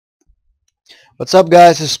What's up,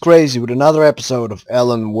 guys? It's Krayziee with another episode of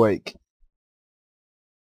Alan Wake.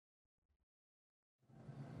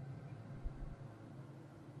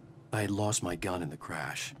 I had lost my gun in the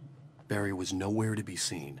crash. Barry was nowhere to be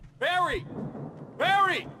seen. Barry!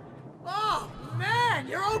 Barry! Oh, man,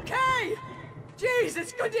 you're okay! Jeez,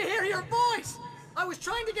 it's good to hear your voice! I was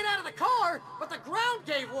trying to get out of the car, but the ground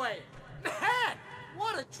gave way! Man,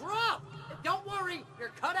 what a drop! Don't worry, your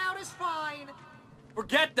cutout is fine.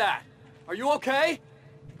 Forget that! Are you okay?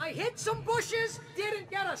 I hit some bushes, didn't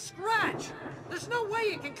get a scratch! There's no way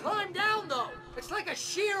you can climb down, though! It's like a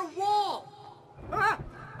sheer wall!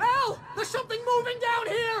 Al! There's something moving down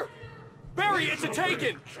here! Barry, it's a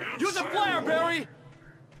taken! Use a flare, Barry!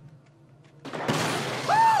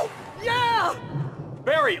 Oh! Yeah!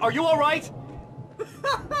 Barry, are you alright?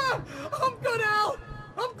 I'm good, Al!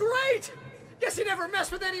 I'm great! Guess you never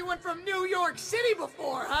messed with anyone from New York City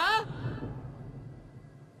before, huh?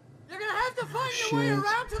 You're gonna have to find your way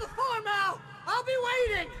around to the farm, Al! I'll be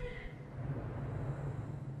waiting!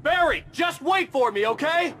 Barry, just wait for me,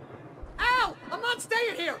 okay? Al! I'm not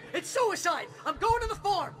staying here! It's suicide! I'm going to the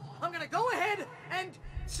farm! I'm gonna go ahead and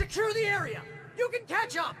secure the area! You can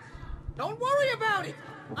catch up! Don't worry about it!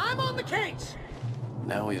 I'm on the case!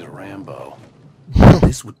 Now he's a Rambo.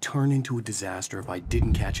 This would turn into a disaster if I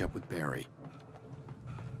didn't catch up with Barry.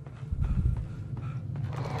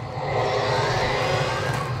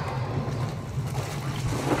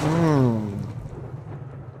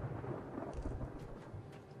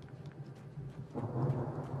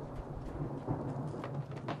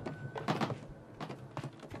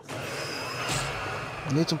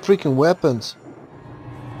 I need some freaking weapons.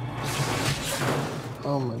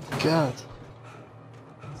 Oh my god.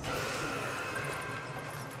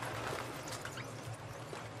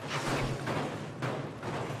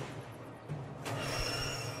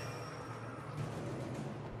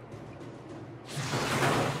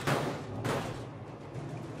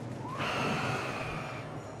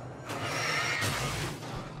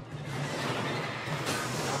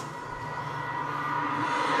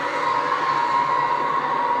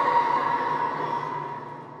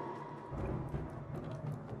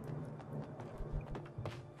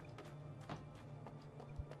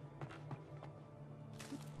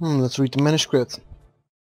 Let's read the manuscript.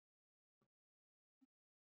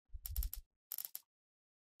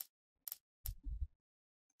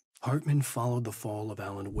 Hartman followed the fall of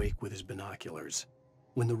Alan Wake with his binoculars.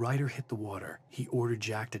 When the rider hit the water, he ordered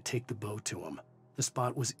Jack to take the boat to him. The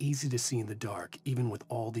spot was easy to see in the dark, even with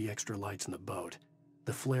all the extra lights in the boat.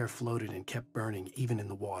 The flare floated and kept burning even in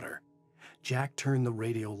the water. Jack turned the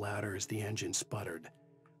radio louder as the engine sputtered.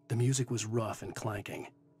 The music was rough and clanking,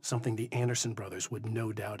 something the Anderson brothers would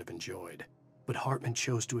no doubt have enjoyed. But Hartman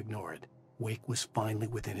chose to ignore it. Wake was finally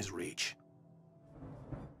within his reach.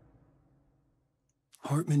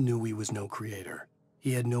 Hartman knew he was no creator.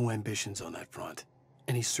 He had no ambitions on that front,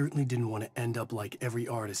 and he certainly didn't want to end up like every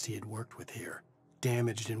artist he had worked with here,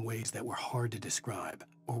 damaged in ways that were hard to describe,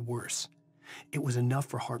 or worse. It was enough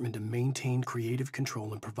for Hartman to maintain creative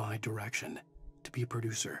control and provide direction, to be a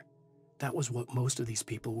producer. That was what most of these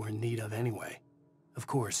people were in need of anyway. Of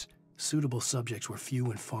course, suitable subjects were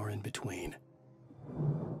few and far in between.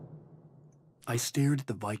 I stared at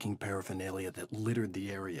the Viking paraphernalia that littered the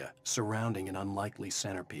area, surrounding an unlikely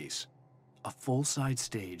centerpiece. A full-size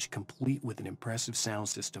stage complete with an impressive sound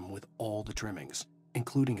system with all the trimmings,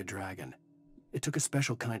 including a dragon. It took a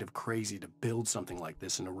special kind of crazy to build something like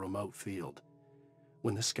this in a remote field.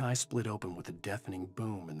 When the sky split open with a deafening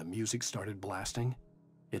boom and the music started blasting,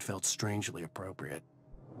 it felt strangely appropriate.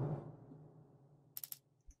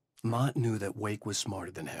 Mott knew that Wake was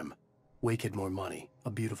smarter than him. Wake had more money,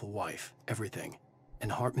 a beautiful wife, everything.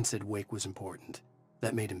 And Hartman said Wake was important.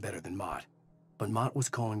 That made him better than Mott. But Mott was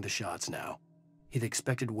calling the shots now. He'd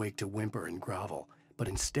expected Wake to whimper and grovel, but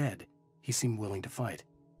instead, he seemed willing to fight.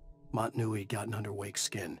 Mott knew he'd gotten under Wake's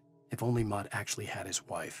skin. If only Mott actually had his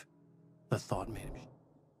wife. The thought made him.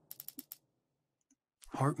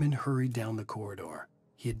 Hartman hurried down the corridor.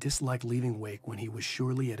 He had disliked leaving Wake when he was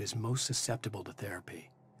surely at his most susceptible to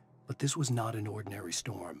therapy. But this was not an ordinary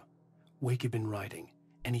storm. Wake had been writing,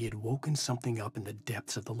 and he had woken something up in the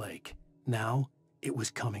depths of the lake. Now, it was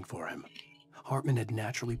coming for him. Hartman had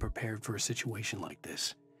naturally prepared for a situation like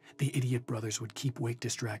this. The idiot brothers would keep Wake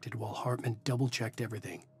distracted while Hartman double-checked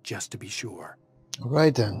everything, just to be sure.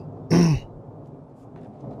 Alright then.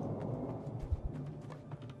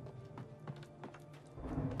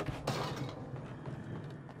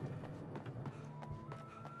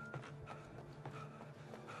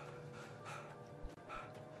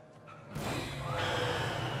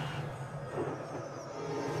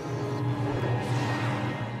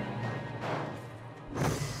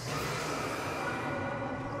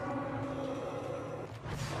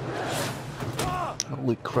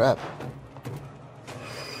 Holy crap.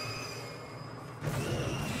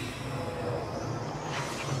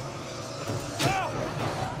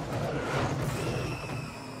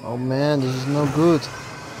 Oh man, this is no good.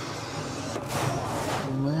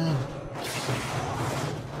 Oh man.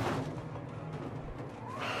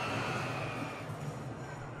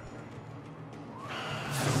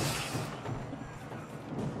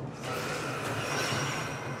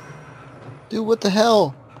 Dude, what the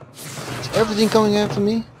hell? Is everything coming after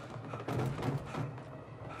me?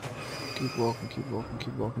 Keep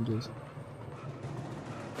walking, dude.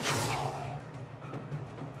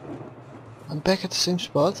 I'm back at the same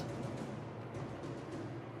spot.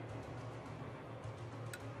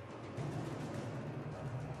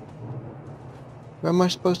 Where am I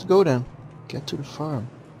supposed to go then? Get to the farm.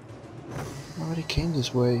 I already came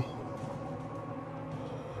this way.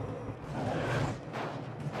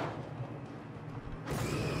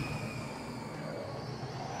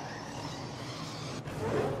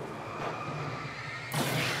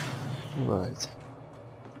 Right.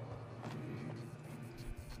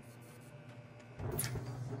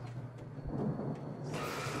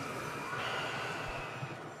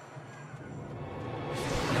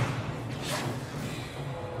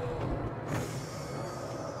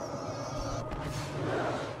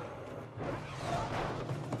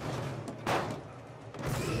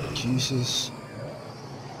 Jesus.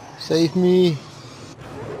 Save me.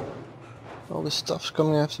 All this stuff's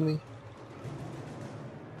coming after me.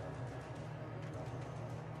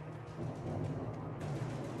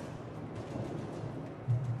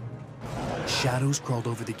 Shadows crawled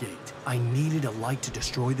over the gate. I needed a light to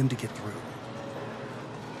destroy them to get through.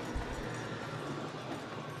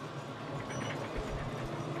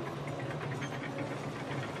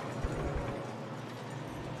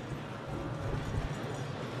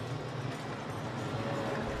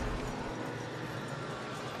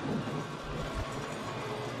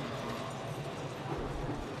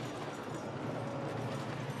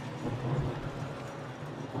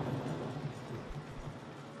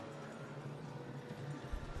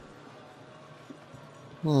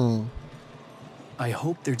 I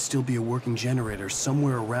hoped there'd still be a working generator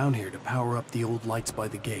somewhere around here to power up the old lights by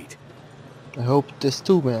the gate. I hope this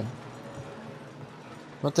too, man.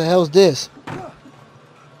 What the hell's this?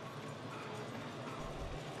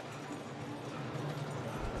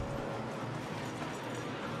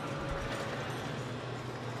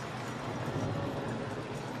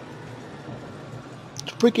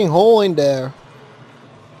 It's a freaking hole in there.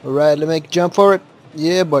 Alright, let me make a jump for it.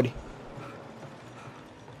 Yeah, buddy.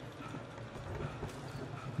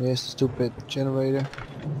 Here's the stupid generator.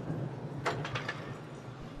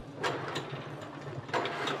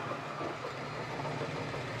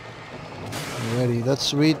 Alrighty,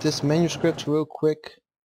 let's read this manuscript real quick.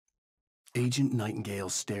 Agent Nightingale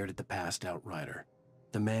stared at the passed out rider.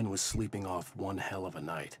 The man was sleeping off one hell of a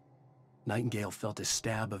night. Nightingale felt a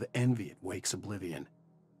stab of envy at Wake's oblivion,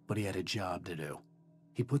 but he had a job to do.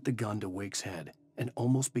 He put the gun to Wake's head and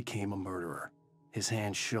almost became a murderer. His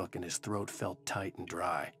hand shook and his throat felt tight and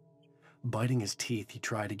dry. Biting his teeth, he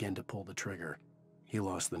tried again to pull the trigger. He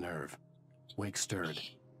lost the nerve. Wake stirred.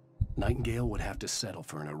 Nightingale would have to settle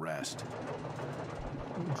for an arrest.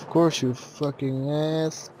 Of course, you fucking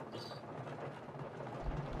ass.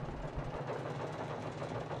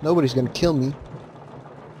 Nobody's gonna kill me.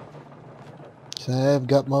 So I've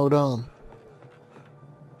got mode on.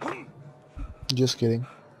 Just kidding.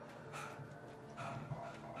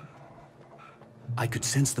 I could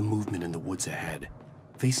sense the movement in the woods ahead.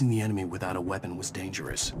 Facing the enemy without a weapon was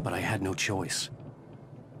dangerous, but I had no choice.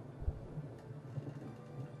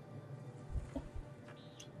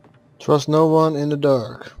 Trust no one in the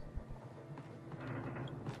dark.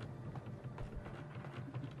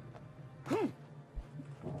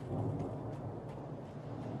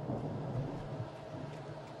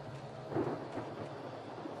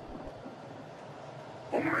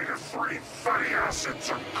 Omega-3 fatty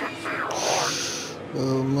acids are good for your heart.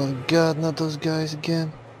 Oh my god, not those guys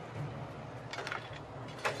again.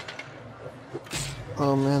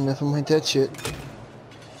 Oh man, never mind that shit.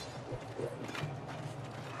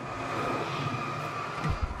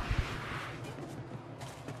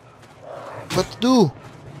 What to do?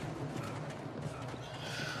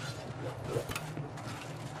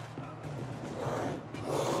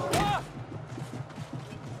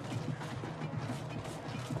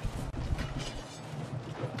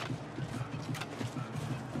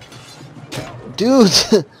 Dude!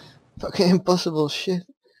 Fucking impossible shit.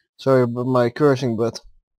 Sorry about my cursing, but...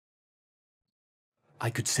 I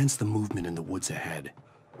could sense the movement in the woods ahead.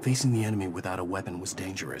 Facing the enemy without a weapon was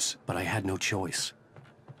dangerous, but I had no choice.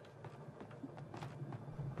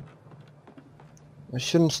 I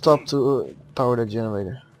shouldn't stop to power the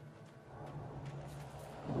generator.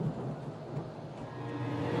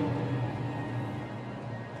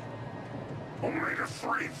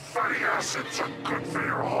 Omega-3 fatty acids are good for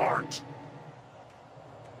your heart.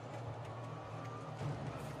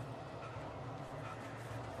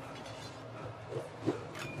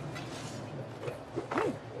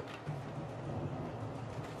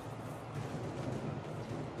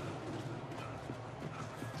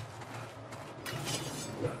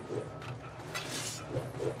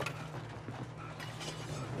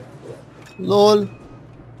 LOL!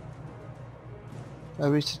 I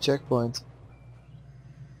reached the checkpoint.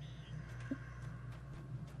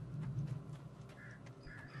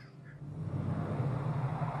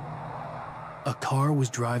 A car was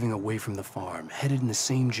driving away from the farm, headed in the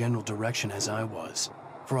same general direction as I was.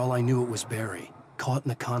 For all I knew, it was Barry, caught in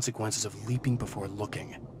the consequences of leaping before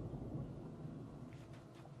looking.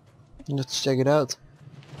 Let's check it out.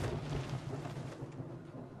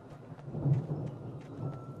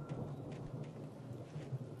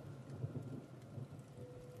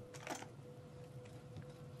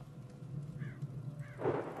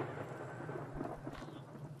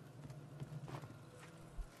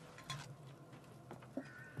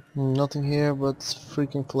 Nothing here but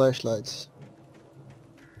freaking flashlights.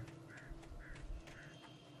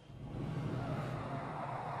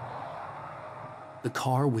 The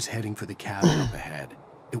car was heading for the cabin up ahead.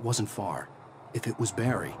 It wasn't far. If it was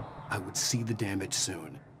Barry, I would see the damage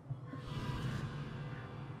soon.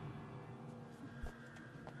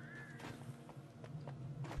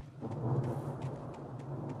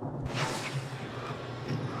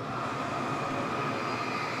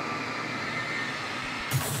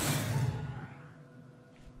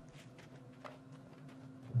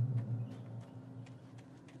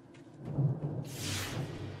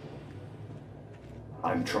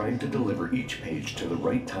 I'm trying to deliver each page to the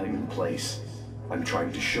right time and place. I'm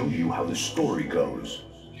trying to show you how the story goes.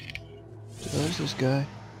 There's this guy.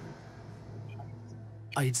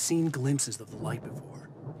 I had seen glimpses of the light before.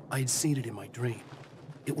 I had seen it in my dream.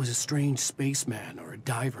 It was a strange spaceman or a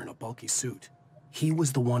diver in a bulky suit. He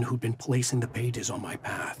was the one who'd been placing the pages on my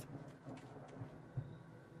path.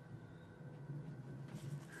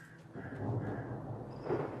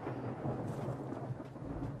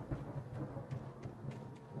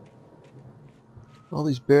 All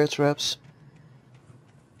these bear traps.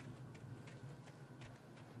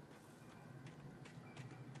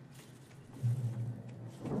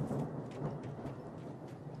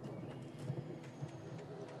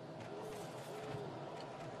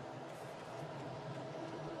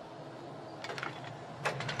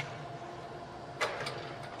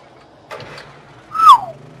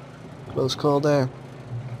 Close call there.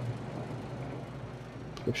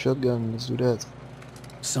 Pick up shotgun, let's do that.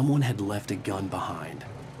 Someone had left a gun behind.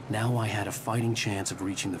 Now I had a fighting chance of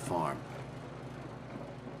reaching the farm.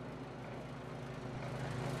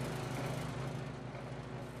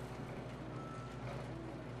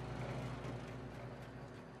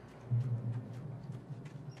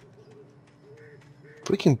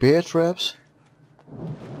 Freaking bear traps.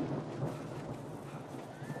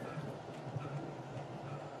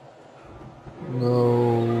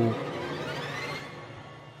 No.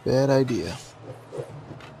 Bad idea.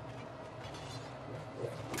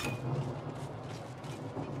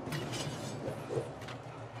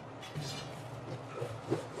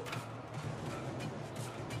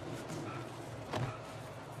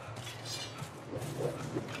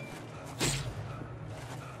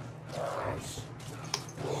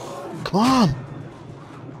 Come on!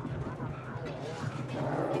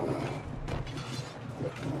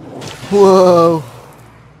 Whoa!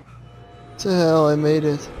 What the hell, I made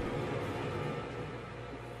it.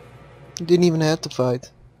 Didn't even have to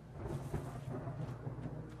fight.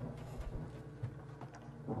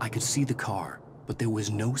 I could see the car, but there was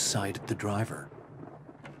no sight of the driver.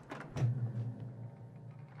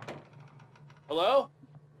 Hello?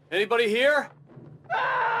 Anybody here?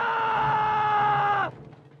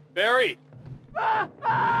 Barry!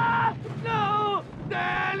 No!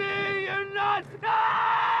 Danny, you're not!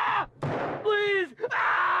 Ah! Please!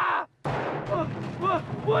 Ah!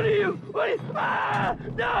 What are you? Ah!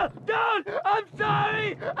 No! Don't! I'm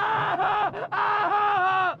sorry! Ah!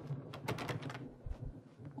 Ah!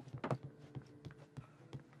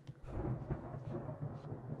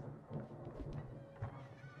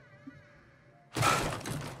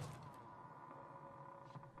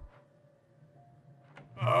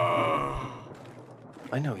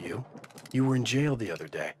 I know you. You were in jail the other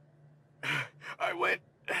day. I went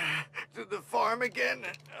to the farm again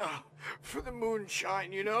for the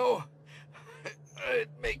moonshine, you know? It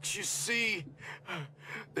makes you see.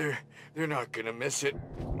 They're not gonna miss it.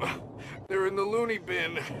 They're in the loony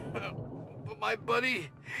bin. But my buddy,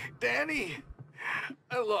 Danny,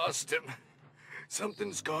 I lost him.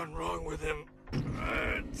 Something's gone wrong with him.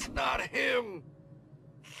 It's not him.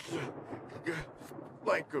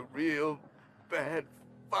 Like a real bad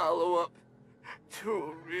follow-up to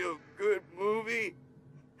a real good movie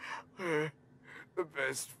where the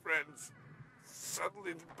best friend's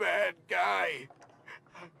suddenly the bad guy.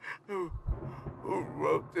 Who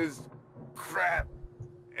wrote this crap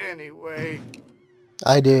anyway?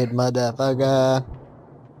 I did, motherfucker.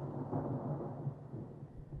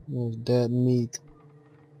 There's dead meat.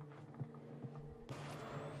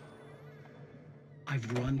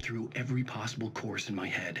 I've run through every possible course in my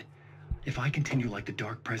head. If I continue like the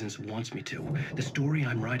Dark Presence wants me to, the story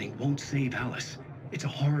I'm writing won't save Alice. It's a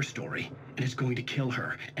horror story, and it's going to kill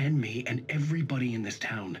her, and me, and everybody in this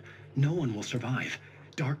town. No one will survive.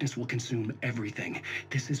 Darkness will consume everything.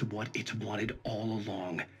 This is what it's wanted all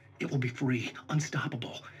along. It will be free,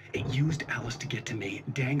 unstoppable. It used Alice to get to me,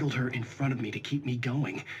 dangled her in front of me to keep me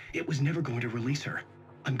going. It was never going to release her.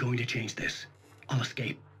 I'm going to change this. I'll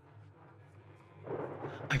escape.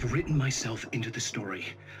 I've written myself into the story.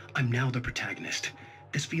 I'm now the protagonist.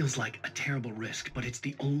 This feels like a terrible risk, but it's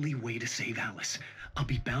the only way to save Alice. I'll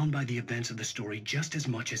be bound by the events of the story just as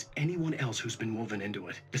much as anyone else who's been woven into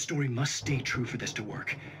it. The story must stay true for this to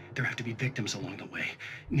work. There have to be victims along the way,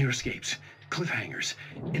 near escapes, cliffhangers.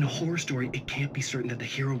 In a horror story, it can't be certain that the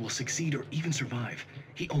hero will succeed or even survive.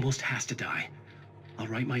 He almost has to die. I'll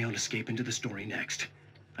write my own escape into the story next.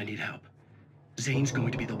 I need help. Zane's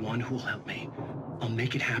going to be the one who'll help me. I'll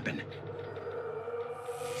make it happen.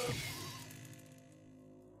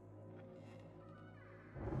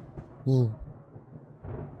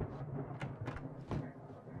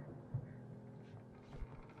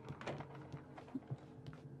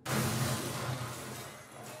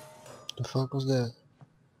 The fuck was that?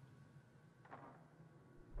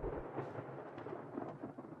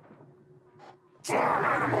 Farm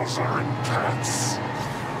animals aren't pets.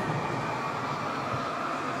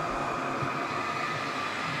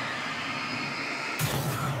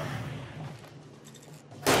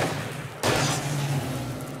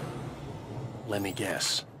 Let me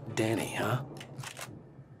guess. Danny, huh?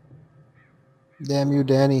 Damn you,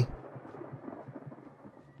 Danny.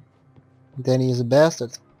 Danny is a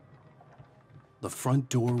bastard. The front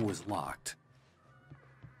door was locked.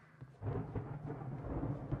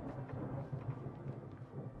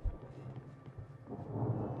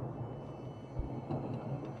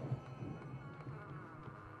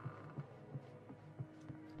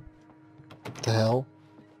 What the hell?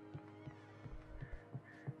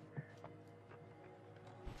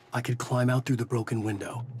 I could climb out through the broken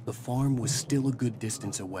window. The farm was still a good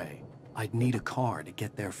distance away. I'd need a car to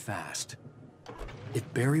get there fast.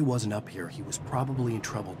 If Barry wasn't up here, he was probably in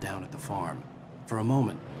trouble down at the farm. For a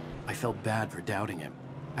moment, I felt bad for doubting him.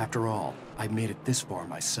 After all, I made it this far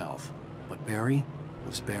myself. But Barry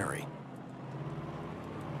was Barry.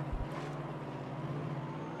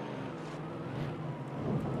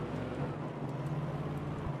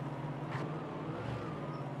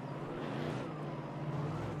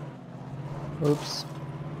 Oops.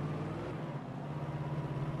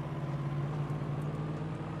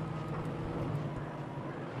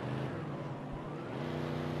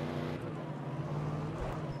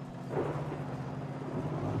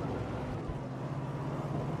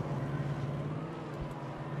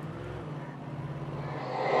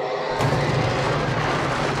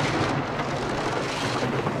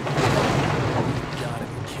 Gotta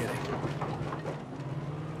be kidding.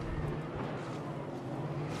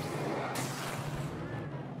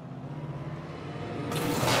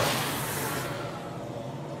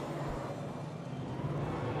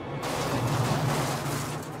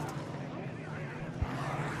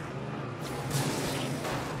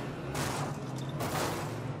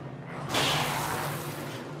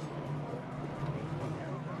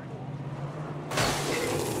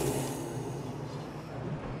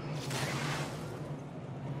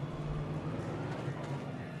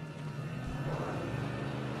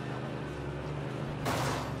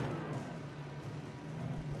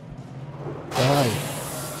 Die.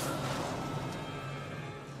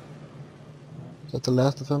 Is that the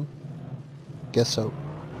last of him? Guess so.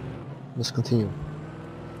 Let's continue.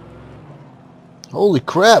 Holy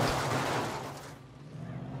crap!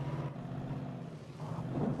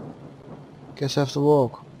 Guess I have to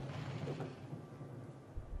walk.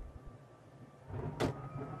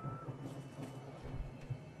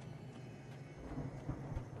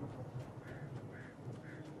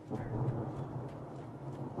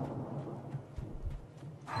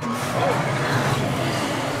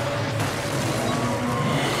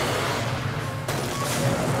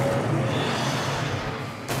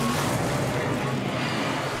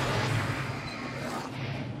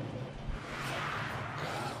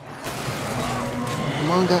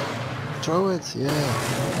 Throw it, yeah.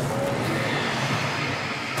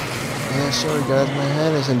 Yeah, sorry guys, my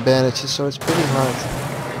hand is in bandages, so it's pretty hard.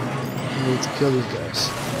 I need to kill these guys.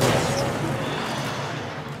 Alright.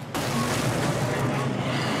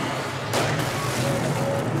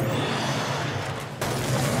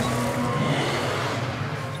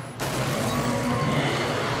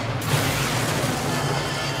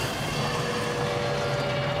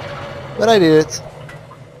 But I did it.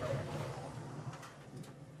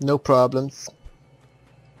 No problems.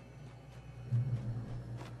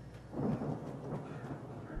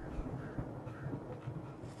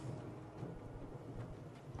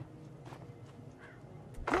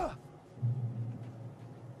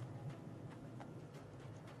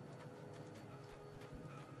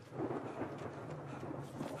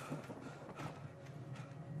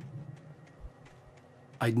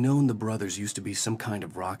 I'd known the brothers used to be some kind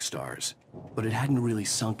of rock stars, but it hadn't really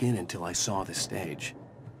sunk in until I saw the stage.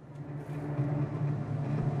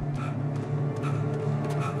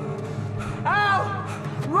 Ow!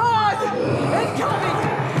 Run! Incoming!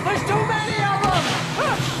 There's too many of them!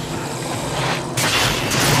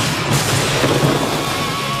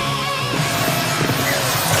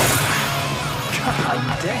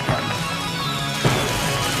 God damn!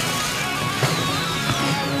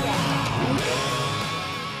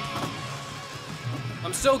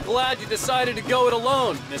 I'm so glad you decided to go it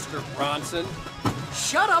alone, Mr. Bronson.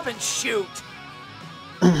 Shut up and shoot!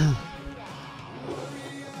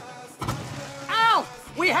 Ow!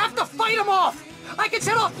 We have to fight them off! I can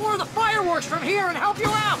set off more of the fireworks from here and help you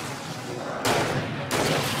out!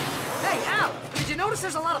 Hey, Al! Did you notice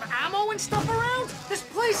there's a lot of ammo and stuff around? This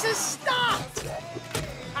place is stopped!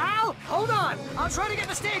 Al, hold on! I'll try to get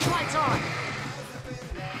the stage lights on!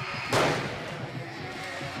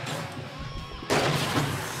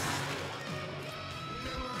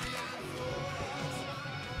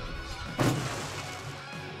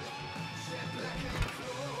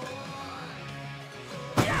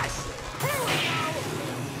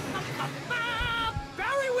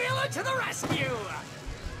 To the rescue!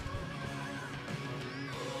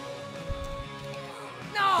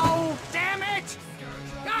 No! Damn it!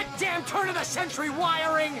 Goddamn turn of the century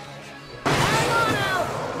wiring! Hang on now!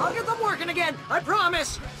 I'll get them working again, I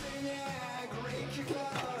promise!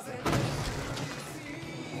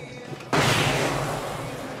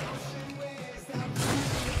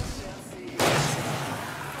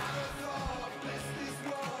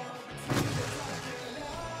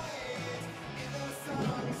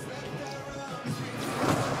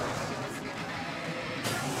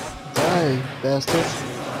 Die, bastard.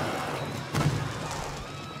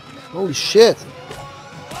 Holy shit!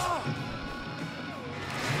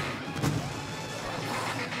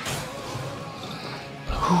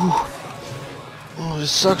 Oh,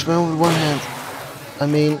 this sucks, man, with one hand. I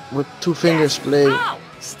mean, with two fingers playing. Ow!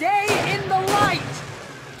 Stay in the light!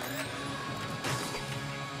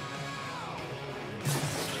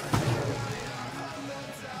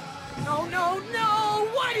 No, no, no!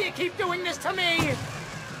 Why do you keep doing this to me?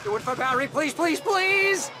 Do it for Barry, please, please,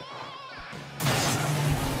 please!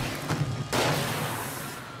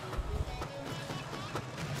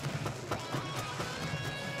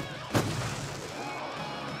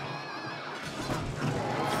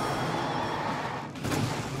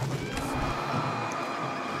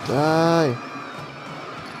 Die!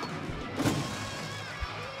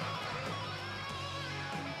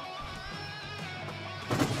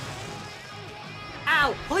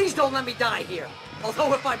 Ow! Please don't let me die here!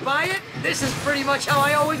 Although if I buy it, this is pretty much how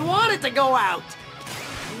I always wanted to go out!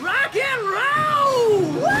 Rock and roll!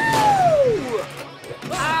 Woo!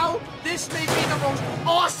 Ow! This may be the most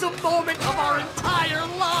awesome moment of our entire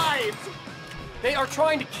lives! They are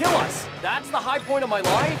trying to kill us. That's the high point of my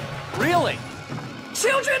life? Really?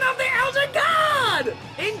 Children of the Elder God!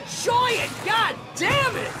 Enjoy it! God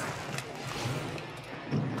damn it!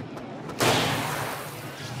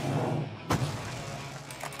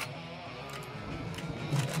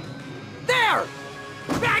 There!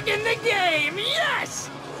 Back in the game! Yes!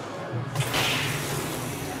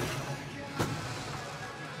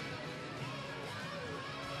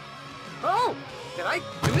 Oh! Did I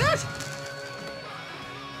do that?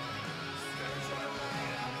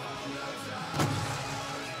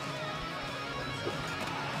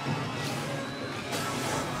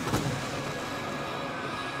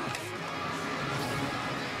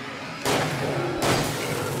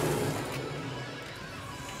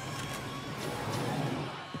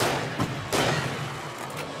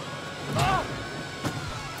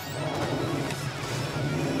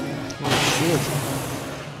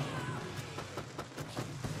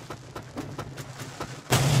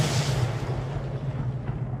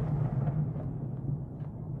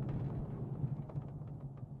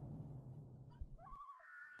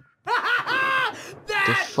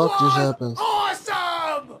 fuck just happened?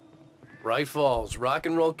 Awesome! Bright Falls, rock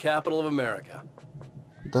and roll capital of America.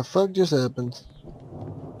 The fuck just happened?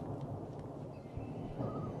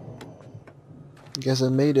 Guess I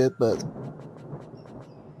made it, but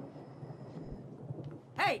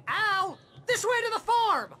Hey, Al! This way to the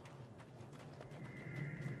farm!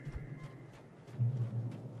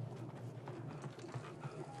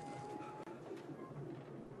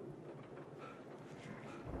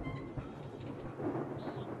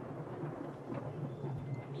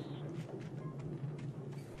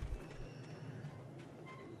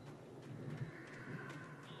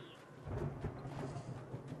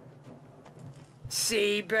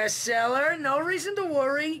 See, bestseller? No reason to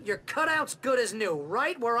worry. Your cutout's good as new,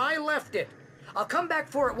 right where I left it. I'll come back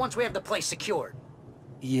for it once we have the place secured.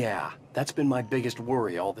 Yeah, that's been my biggest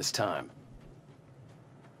worry all this time.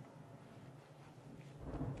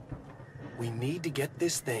 We need to get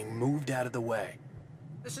this thing moved out of the way.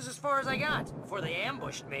 This is as far as I got before they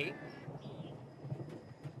ambushed me.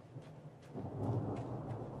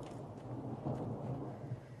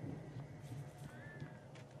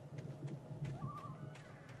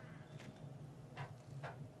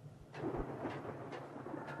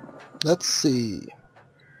 let's see.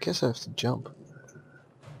 Guess I have to jump.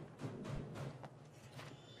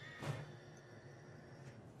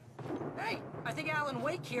 Hey, I think Alan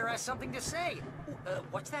Wake here has something to say.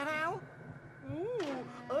 What's that, Al? Ooh,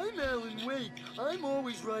 I'm Alan Wake. I'm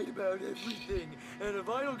always right about everything. And if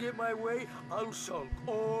I don't get my way, I'll sulk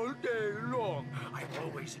all day long. I'm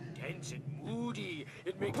always intense and moody.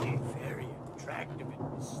 It makes me very attractive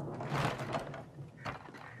in this.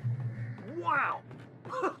 Wow!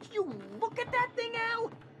 You look at that thing,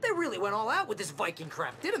 Al? They really went all out with this Viking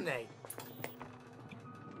crap, didn't they?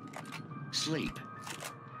 Sleep.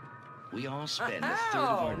 We all spend a third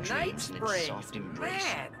of our dreams in its soft embrace,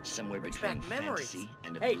 somewhere between fantasy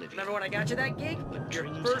and Hey, oblivion. remember when I got you that gig? But Your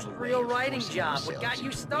dreams first have a way real of writing forcing job. What themselves got you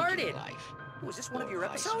into started? waking life, Was this one of or your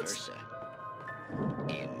vice episodes? versa.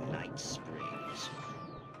 In Night Springs.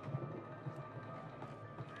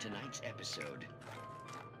 Tonight's episode,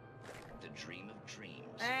 The Dream of Dreams.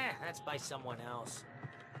 That's by someone else.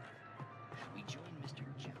 We join Mr.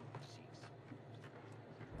 Jones.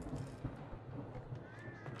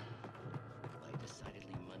 A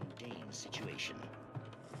decidedly mundane situation.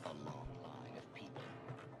 A long line of people.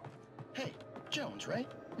 Hey, Jones, right?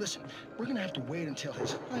 Listen, we're gonna have to wait until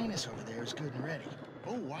His Highness over there is good and ready.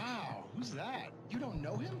 Oh, wow. Who's that? You don't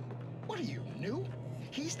know him? What are you, new?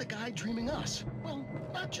 He's the guy dreaming us. Well,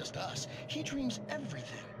 not just us. He dreams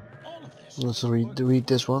everything. All of this. Let's read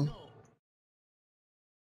this one.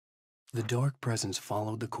 The dark presence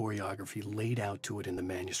followed the choreography laid out to it in the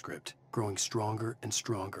manuscript, growing stronger and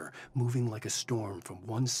stronger, moving like a storm from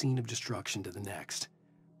one scene of destruction to the next.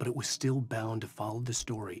 But it was still bound to follow the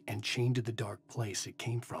story and chained to the dark place it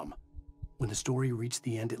came from. When the story reached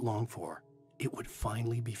the end it longed for, it would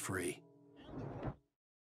finally be free.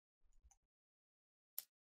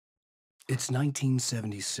 It's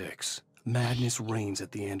 1976. Madness reigns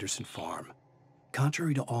at the Anderson farm.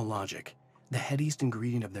 Contrary to all logic, the headiest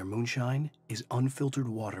ingredient of their moonshine is unfiltered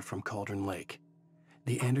water from Cauldron Lake.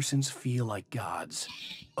 The Andersons feel like gods.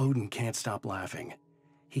 Odin can't stop laughing.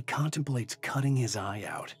 He contemplates cutting his eye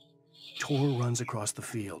out. Tor runs across the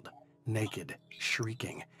field, naked,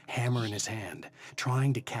 shrieking, hammer in his hand,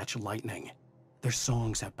 trying to catch lightning. Their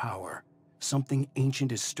songs have power. Something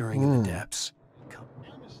ancient is stirring in the depths.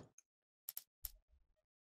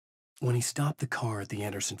 When he stopped the car at the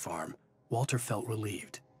Anderson farm, Walter felt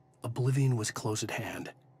relieved. Oblivion was close at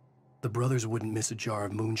hand. The brothers wouldn't miss a jar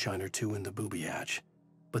of moonshine or two in the booby hatch.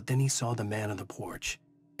 But then he saw the man on the porch,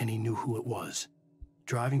 and he knew who it was.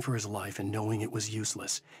 Driving for his life and knowing it was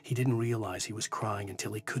useless, he didn't realize he was crying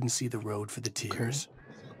until he couldn't see the road for the tears.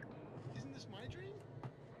 Isn't this my dream?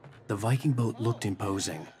 The Viking boat looked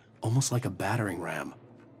imposing, almost like a battering ram.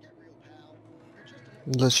 Get real, pal. You're just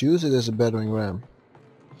an Let's use it as a battering ram.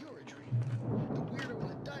 You're a dream. The weirdo in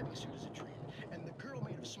the diving suit is a dream. And the girl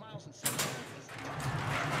made of smiles and sunshine is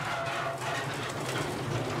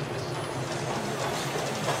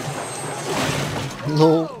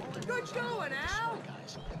No. Good going, Al!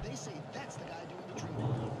 guys. And they say that's the guy doing the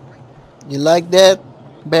dreaming. Right there. You like that,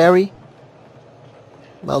 Barry?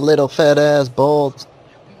 My little fat ass bald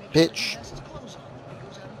bitch. Has his clothes on when he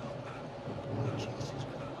goes out in public. Jesus,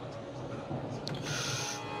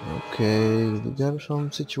 Okay, we got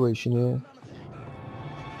some situation here.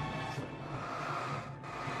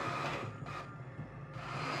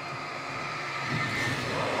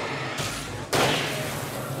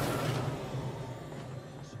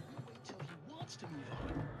 wait till he wants to move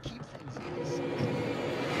on. Keep things easy.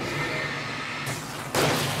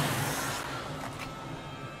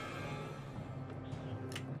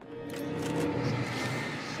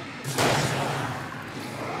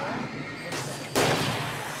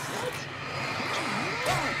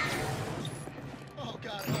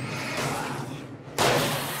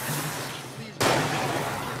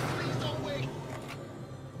 Please don't wait.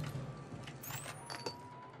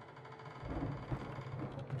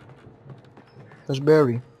 There's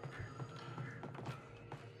Barry.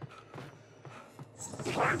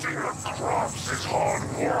 Planting the crops is hard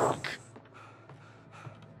work.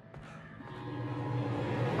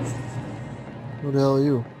 Who the hell are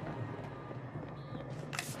you?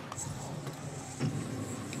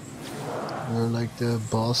 You're like the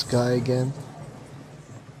boss guy again.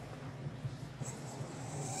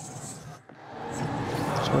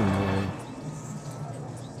 So annoying.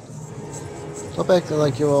 Stop acting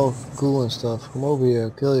like you're all cool and stuff. Come over here, I'll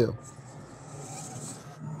kill you.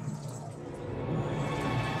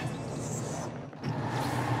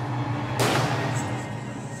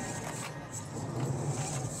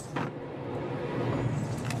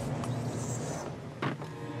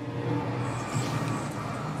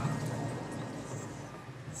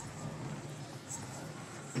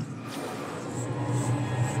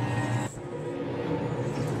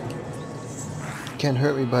 Can't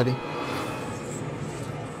hurt me, buddy.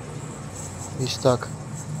 He's stuck.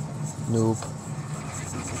 Noob.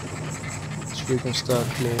 He's freaking stuck,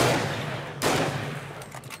 man.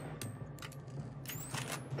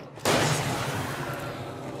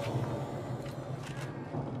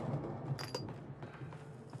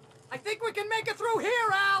 I think we can make it through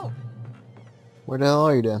here, Al! Where the hell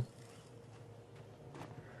are you then?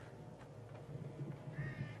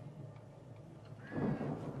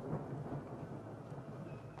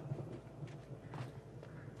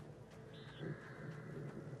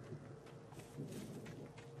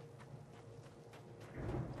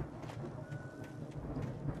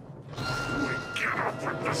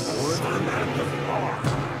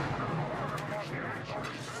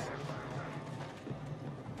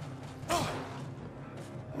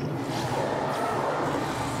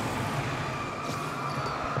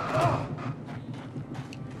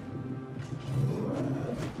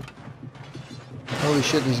 Holy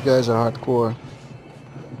shit, these guys are hardcore.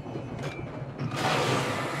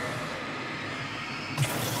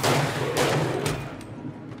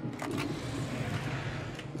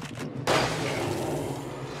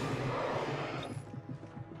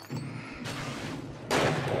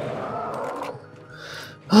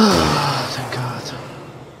 Thank God.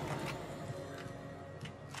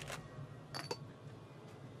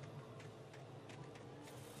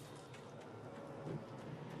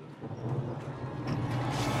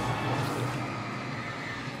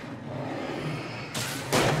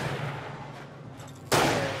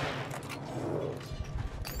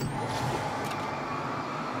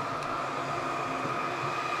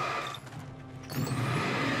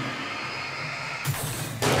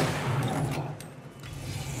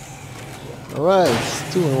 Alright,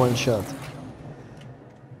 it's 2 in 1 shot.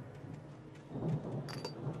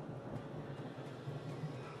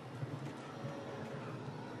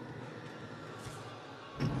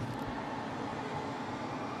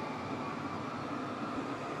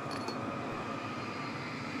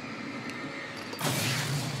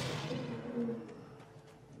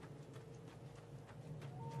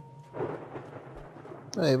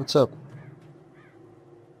 Hey, what's up?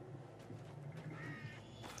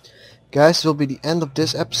 Guys, this will be the end of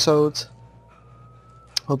this episode.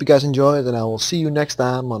 Hope you guys enjoyed, and I will see you next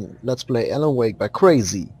time on Let's Play Alan Wake by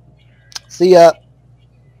Krayziee. See ya!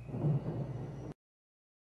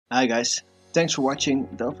 Hi guys, thanks for watching.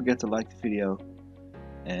 Don't forget to like the video.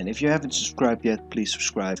 And if you haven't subscribed yet, please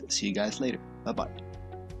subscribe. See you guys later. Bye bye.